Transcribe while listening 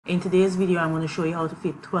In today's video, I'm going to show you how to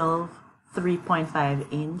fit 12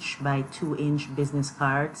 3.5 inch by 2 inch business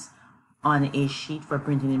cards on a sheet for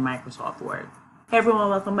printing in Microsoft Word. Hey everyone,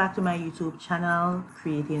 welcome back to my YouTube channel,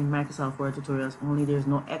 creating Microsoft Word tutorials only. There's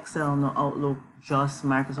no Excel, no Outlook, just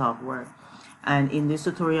Microsoft Word. And in this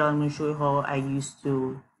tutorial, I'm going to show you how I used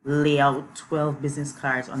to lay out 12 business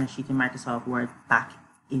cards on a sheet in Microsoft Word back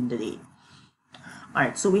in the day.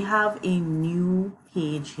 Alright, so we have a new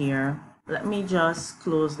page here. Let me just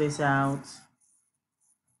close this out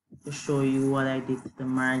to show you what I did to the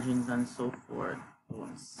margins and so forth. Go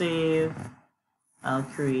and save. I'll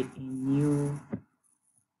create a new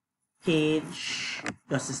page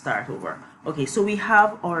just to start over. Okay, so we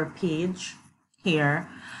have our page here.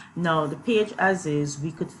 Now the page as is,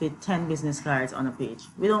 we could fit 10 business cards on a page.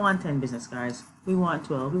 We don't want 10 business cards. We want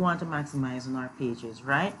 12. We want to maximize on our pages,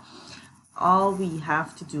 right? All we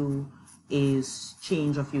have to do is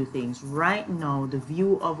change a few things. Right now, the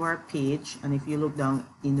view of our page, and if you look down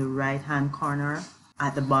in the right hand corner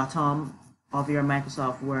at the bottom of your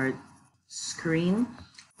Microsoft Word screen,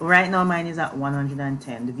 right now mine is at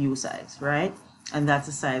 110, the view size, right? And that's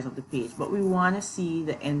the size of the page. But we want to see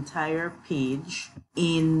the entire page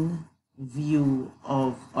in view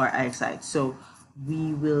of our eyesight. So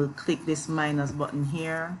we will click this minus button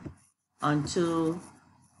here until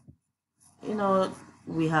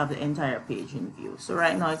we have the entire page in view. So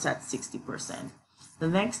right now it's at 60%. The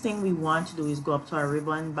next thing we want to do is go up to our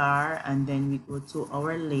ribbon bar, and then we go to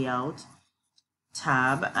our layout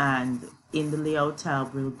tab, and in the layout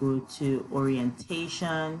tab we'll go to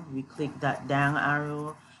orientation. We click that down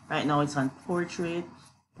arrow. Right now it's on portrait.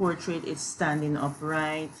 Portrait is standing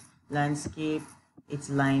upright. Landscape, it's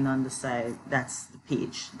lying on the side. That's the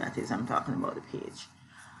page. That is, I'm talking about the page.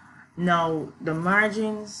 Now the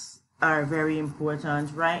margins are very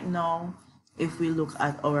important. Right now, if we look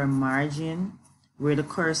at our margin, where the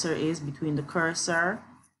cursor is, between the cursor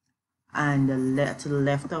and to the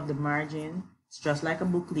left of the margin, it's just like a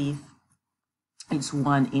book leaf. It's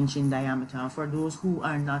 1 inch in diameter. For those who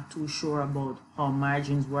are not too sure about how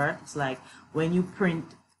margins work, it's like when you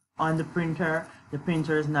print on the printer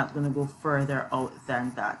is not going to go further out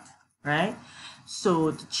than that, right? So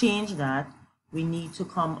to change that, we need to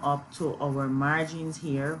come up to our margins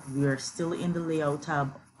here. We are still in the layout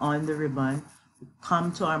tab on the ribbon. We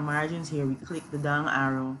come to our margins here, we click the down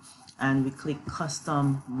arrow, and we click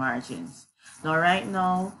custom margins. Now right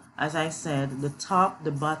now, as I said, the top,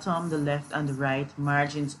 the bottom, the left, and the right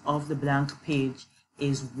margins of the blank page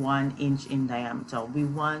is 1 inch in diameter. We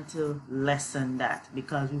want to lessen that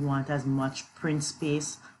because we want as much print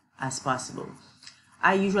space as possible.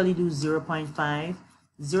 I usually do 0.5.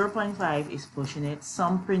 0.5 is pushing it.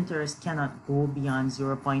 Some printers cannot go beyond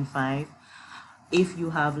 0.5. If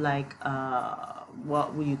you have like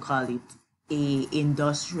what would you call it, a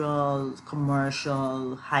industrial,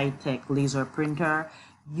 commercial, high-tech laser printer,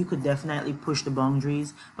 you could definitely push the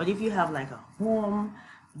boundaries. But if you have like a home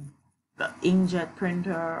inkjet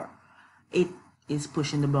printer, it is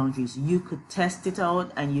pushing the boundaries. You could test it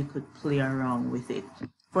out and you could play around with it.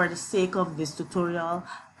 For the sake of this tutorial,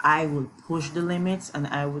 I will push the limits and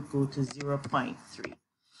I would go to 0.3.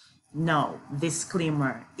 Now,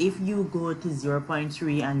 disclaimer, if you go to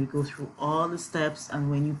 0.3 and we go through all the steps and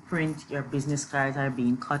when you print your business cards are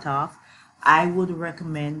being cut off, I would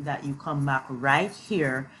recommend that you come back right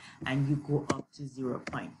here and you go up to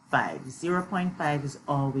 0.5. 0.5 is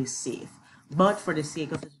always safe. But for the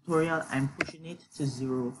sake of the tutorial, I'm pushing it to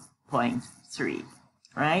 0.3.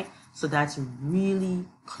 Right? So that's really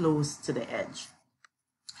close to the edge.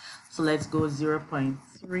 So let's go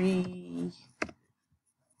 0.3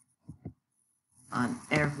 on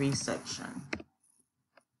every section.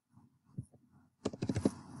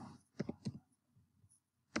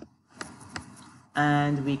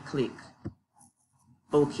 And we click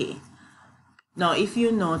OK. Now if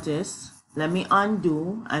you notice, let me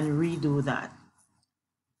undo and redo that.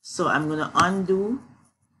 So I'm going to undo,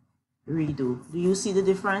 redo. Do you see the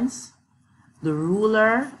difference? The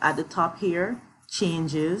ruler at the top here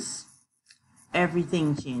changes.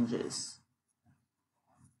 Everything changes.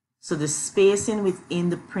 So the spacing within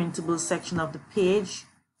the printable section of the page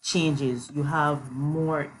changes. You have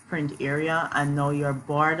more print area, and now your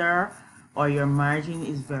border or your margin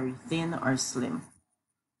is very thin or slim.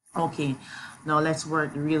 Okay, now let's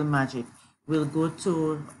work the real magic. We'll go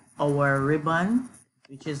to our ribbon,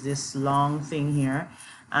 which is this long thing here,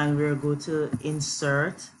 and we'll go to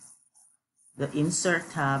insert, the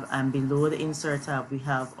insert tab, and below the insert tab we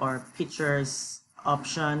have our pictures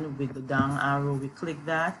option with the down arrow. We click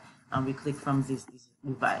that and we click from this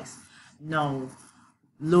device. Now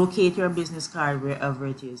locate your business card wherever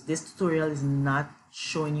it is. This tutorial is not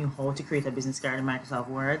showing you how to create a business card in Microsoft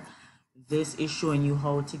Word. This is showing you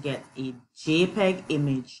how to get a JPEG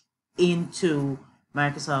image into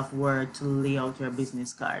Microsoft Word to lay out your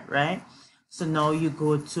business card, right? So now you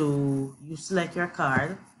select your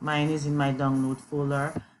card. Mine is in my download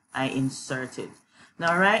folder. I insert it.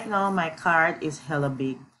 Now right now my card is hella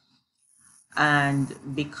big, and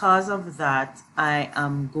because of that I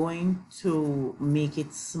am going to make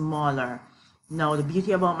it smaller. Now the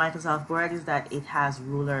beauty about Microsoft Word is that it has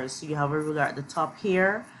rulers. So you have a ruler at the top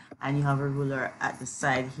here and you have a ruler at the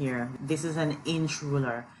side here. This is an inch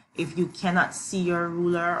ruler. If you cannot see your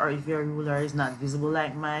ruler, or if your ruler is not visible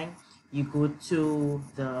like mine, you go to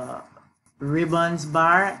the ribbons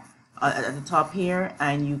bar at the top here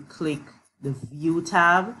and you click the view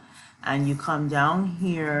tab and you come down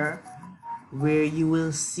here where you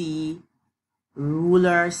will see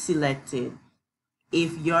ruler selected.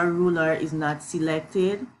 If your ruler is not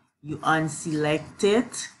selected, you unselect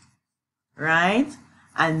it, right?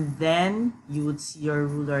 And then you would see your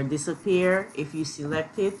ruler disappear. If you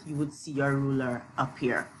select it, you would see your ruler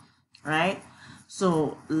appear, right?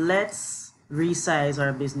 So let's resize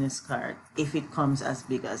our business card if it comes as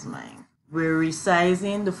big as mine. We're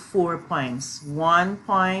resizing the 4 points, 1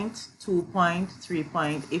 point, 2 point, 3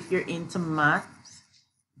 point. If you're into math,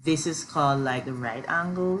 this is called like the right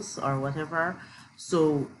angles or whatever.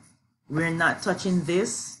 So we're not touching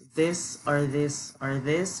this, or this, or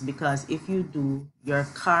this, because if you do, your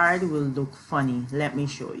card will look funny. Let me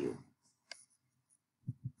show you.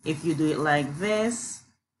 If you do it like this,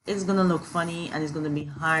 it's gonna look funny and it's gonna be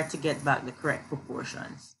hard to get back the correct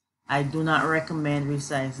proportions. I do not recommend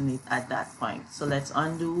resizing it at that point. So let's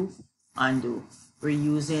undo. We're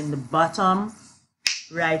using the bottom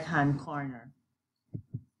right hand corner.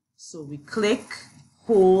 So we click,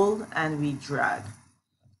 hold, and we drag.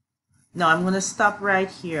 Now I'm going to stop right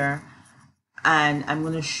here and I'm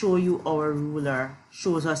going to show you our ruler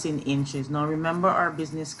shows us in inches. Now remember, our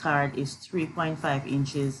business card is 3.5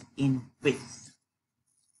 inches in width.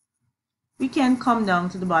 We can come down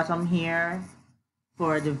to the bottom here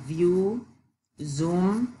for the view,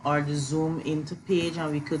 zoom, or the zoom into page,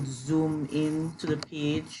 and we could zoom into the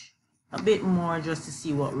page a bit more just to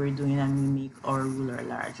see what we're doing, and we make our ruler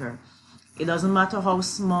larger. It doesn't matter how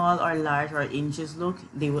small or large our inches look,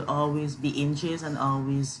 they will always be inches and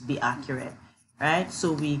always be accurate, right?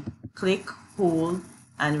 So we click, hold,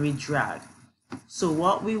 and we drag. So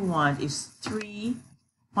what we want is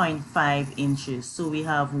 3.5 inches. So we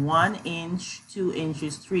have 1 inch, 2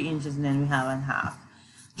 inches, 3 inches, and then we have a half.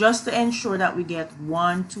 Just to ensure that we get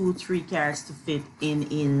 1, 2, 3 cards to fit in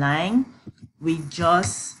a line, we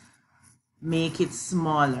just make it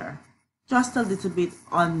smaller, just a little bit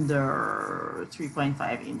under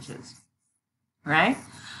 3.5 inches, right?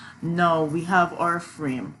 Now we have our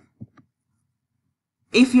frame.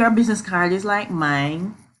 If your business card is like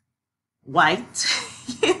mine, white,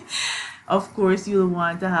 of course you'll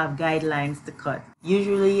want to have guidelines to cut.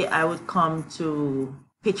 Usually I would come to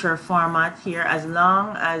picture format here. As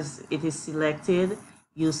long as it is selected,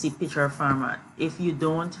 you'll see picture format. If you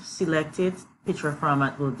don't select it, picture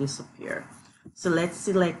format will disappear. So let's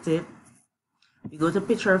select it. We go to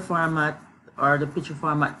picture format, or the picture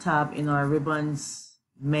format tab in our ribbons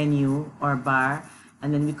menu or bar,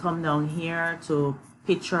 and then we come down here to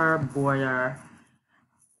picture border.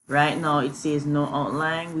 Right now it says no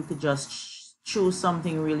outline. We could just choose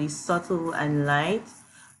something really subtle and light.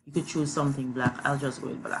 You could choose something black. I'll just go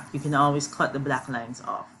with black. You can always cut the black lines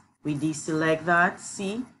off. We deselect that.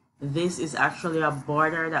 See, this is actually a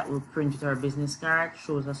border that will print with our business card.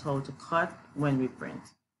 Shows us how to cut when we print,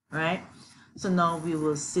 right? So now we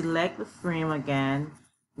will select the frame again.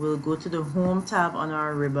 We'll go to the home tab on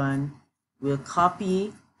our ribbon. We'll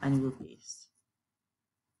copy and we'll paste.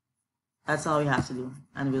 That's all we have to do.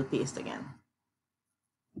 And we'll paste again.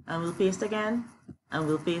 And we'll paste again. And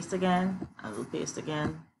we'll paste again. And we'll paste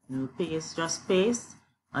again. And we'll paste, just paste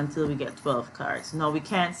until we get 12 cards. Now we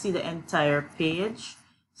can't see the entire page.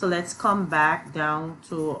 So let's come back down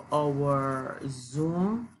to our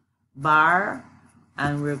zoom bar.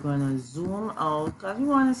 And we're going to zoom out because we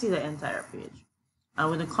want to see the entire page. I'm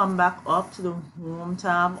going to come back up to the home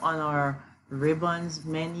tab on our ribbons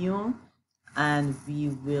menu, and we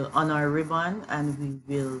will, on our ribbon, and we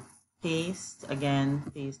will paste again,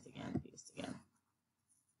 paste again, paste again.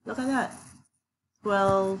 Look at that.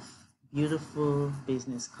 12 beautiful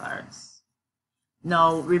business cards.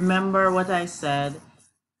 Now remember what I said.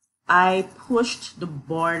 I pushed the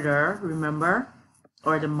border, remember,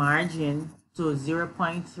 or the margin to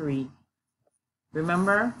 0.3.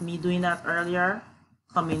 Remember me doing that earlier?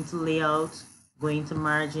 Coming to layout, going to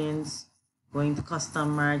margins, going to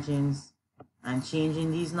custom margins, and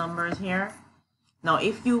changing these numbers here. Now,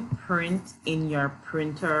 if you print in your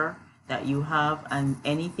printer that you have and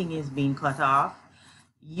anything is being cut off,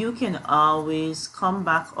 you can always come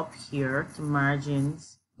back up here to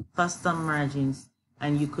margins, custom margins,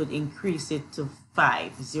 and you could increase it to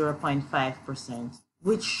 0.5%,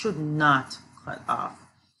 which should not cut off.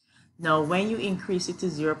 Now, when you increase it to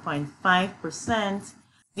 0.5%,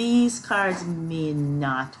 these cards may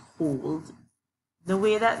not hold the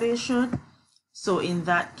way that they should. So in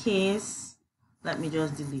that case, let me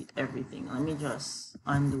just delete everything. Let me just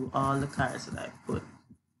undo all the cards that I put.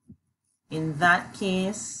 In that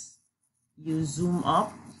case, you zoom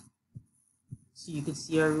up so you can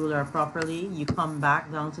see your ruler properly. You come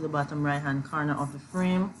back down to the bottom right hand corner of the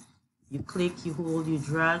frame. You click, you hold, you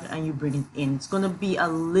drag, and you bring it in. It's going to be a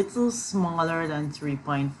little smaller than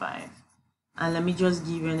 3.5. And let me just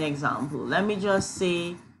give you an example. Let me just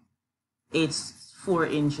say it's 4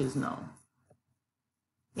 inches now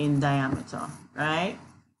in diameter, right?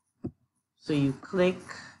 So you click,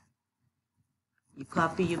 you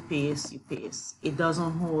copy, you paste, It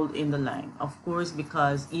doesn't hold in the line, of course,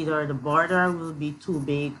 because either the border will be too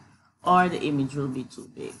big or the image will be too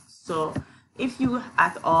big. So if you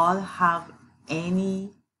at all have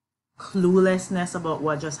any cluelessness about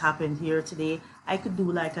what just happened here today, I could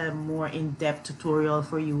do like a more in-depth tutorial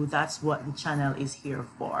for you. That's what the channel is here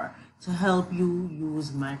for, to help you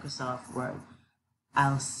use Microsoft Word.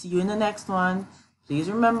 I'll see you in the next one. Please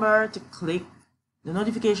remember to click the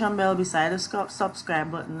notification bell beside the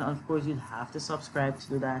subscribe button. Of course, you'd have to subscribe to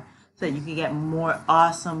do that so that you can get more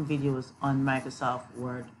awesome videos on Microsoft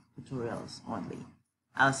Word tutorials only.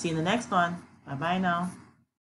 I'll see you in the next one. Bye bye now.